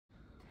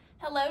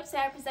Hello,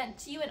 today I present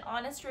to you an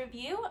honest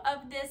review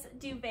of this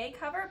duvet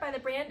cover by the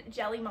brand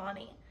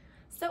JELLYMONI.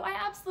 So I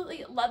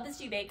absolutely love this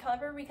duvet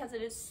cover because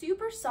it is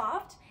super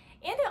soft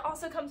and it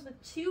also comes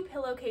with 2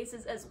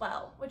 pillowcases as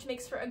well, which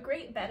makes for a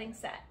great bedding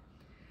set.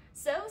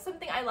 So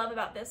something I love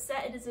about this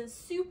set, it is a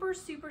super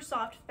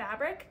soft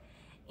fabric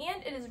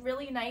and it is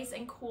really nice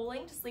and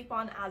cooling to sleep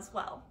on as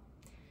well.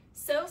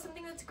 So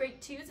something that's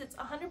great too is it's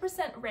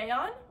 100%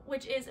 rayon,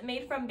 which is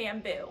made from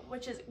bamboo,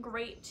 which is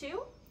great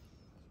too.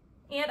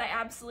 And I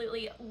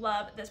absolutely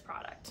love this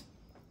product.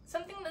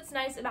 Something that's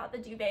nice about the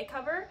duvet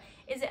cover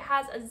is it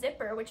has a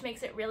zipper, which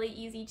makes it really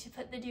easy to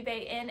put the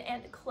duvet in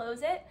and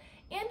close it.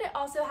 And it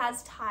also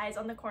has ties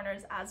on the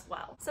corners as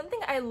well. Something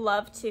I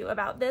love too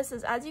about this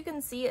is, as you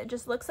can see, it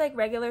just looks like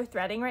regular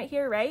threading right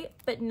here, right?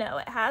 But no,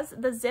 it has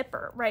the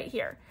zipper right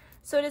here.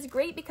 So it is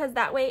great because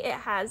that way it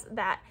has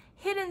that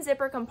hidden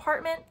zipper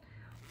compartment,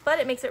 but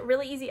it makes it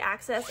really easy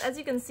access. As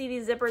you can see,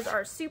 these zippers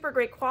are super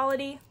great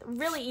quality,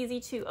 really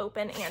easy to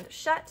open and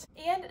shut.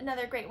 And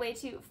another great way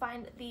to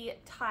find the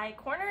tie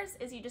corners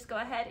is you just go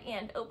ahead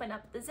and open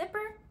up the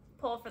zipper,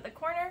 pull for the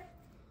corner,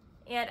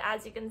 and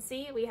as you can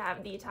see, we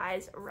have the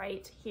ties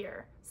right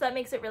here. So that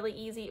makes it really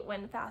easy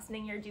when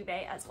fastening your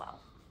duvet as well.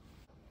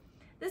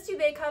 This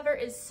duvet cover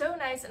is so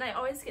nice and I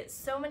always get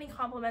so many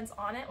compliments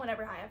on it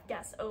whenever I have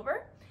guests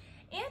over.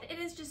 And it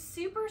is just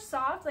super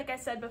soft, like I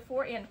said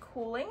before, and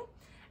cooling.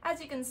 As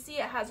you can see,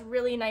 it has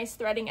really nice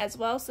threading as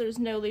well, so there's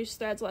no loose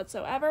threads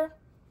whatsoever.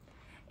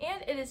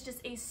 And it is just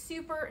a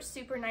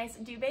super nice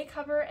duvet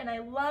cover, and I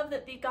love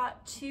that they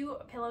got 2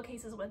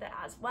 pillowcases with it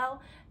as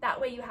well. That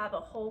way you have a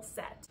whole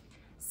set.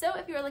 So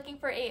if you're looking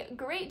for a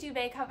great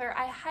duvet cover,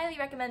 I highly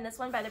recommend this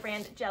one by the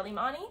brand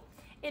JELLYMONI.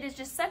 It is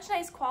just such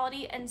nice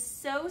quality and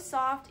so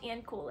soft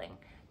and cooling.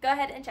 Go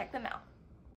ahead and check them out.